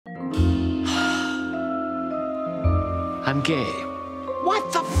I'm gay.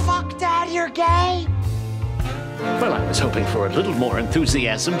 What the fuck, Dad? You're gay? Well, I was hoping for a little more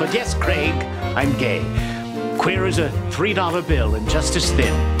enthusiasm, but yes, Craig, I'm gay. Queer as a $3 bill and just as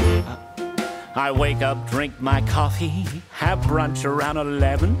thin. I wake up, drink my coffee, have brunch around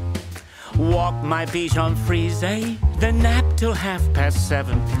 11, walk my Bichon Frise, then nap till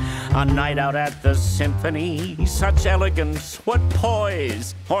 7:30. A night out at the symphony, such elegance, what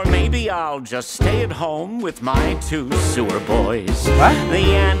poise. Or maybe I'll just stay at home with my 2 sewer boys. What?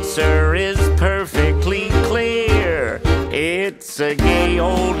 The answer is perfectly clear. It's a gay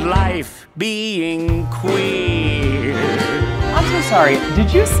old life being queer. I'm so sorry, did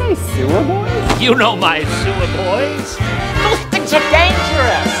you say sewer boys? You know my sewer boys. Those things are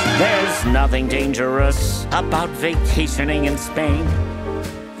dangerous! There's nothing dangerous about vacationing in Spain.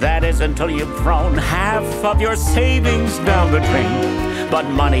 That is until you've thrown half of your savings down the drain. But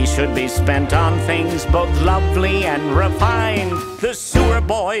money should be spent on things both lovely and refined. The sewer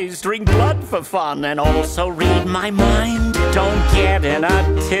boys drink blood for fun and also read my mind. Don't get in a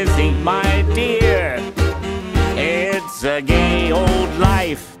tizzy, my dear. It's a gay old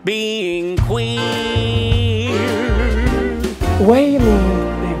life being queer. What do you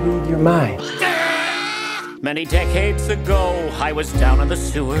mean they read your mind? Many decades ago, I was down in the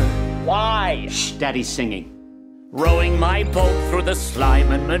sewer. Why? Shh, Daddy's singing. Rowing my boat through the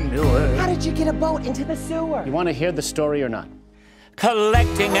slime and manure. How did you get a boat into the sewer? You want to hear the story or not?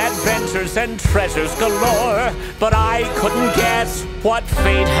 Collecting adventures and treasures galore, but I couldn't guess what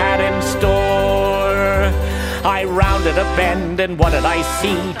fate had in store. I rounded a bend, and what did I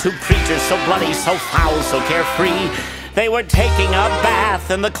see? 2 creatures so bloody, so foul, so carefree. They were taking a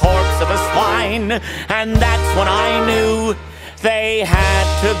bath in the corpse of a swine, and that's when I knew they had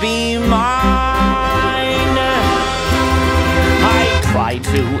to be mine. I tried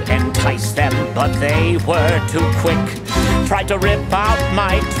to entice them, but they were too quick. Tried to rip out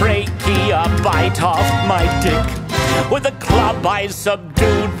my trachea, bite off my dick. With a club I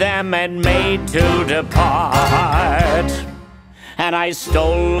subdued them and made to depart. And I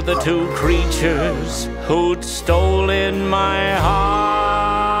stole the 2 creatures who'd stolen my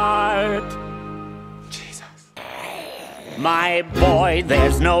heart. Jesus. My boy,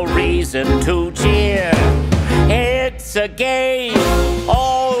 there's no reason to cheer. It's a gay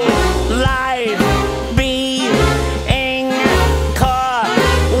old life being queer.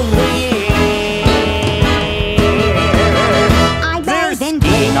 There's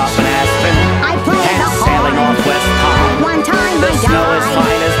skiing off in Aspen and sailing on West Palm. One time The snow is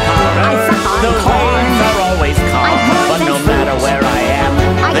fine as powder. The waves are always calm. But no matter where I am,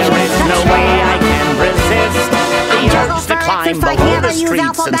 there is no way I can resist the urge to climb below the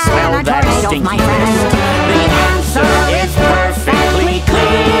streets and smell that stinky mist. The answer is perfectly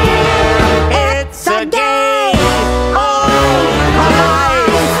clear. It's a gay old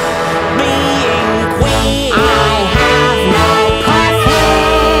life being queer. I have no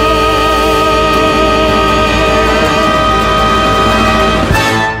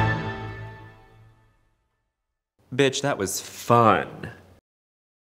Bitch, that was fun.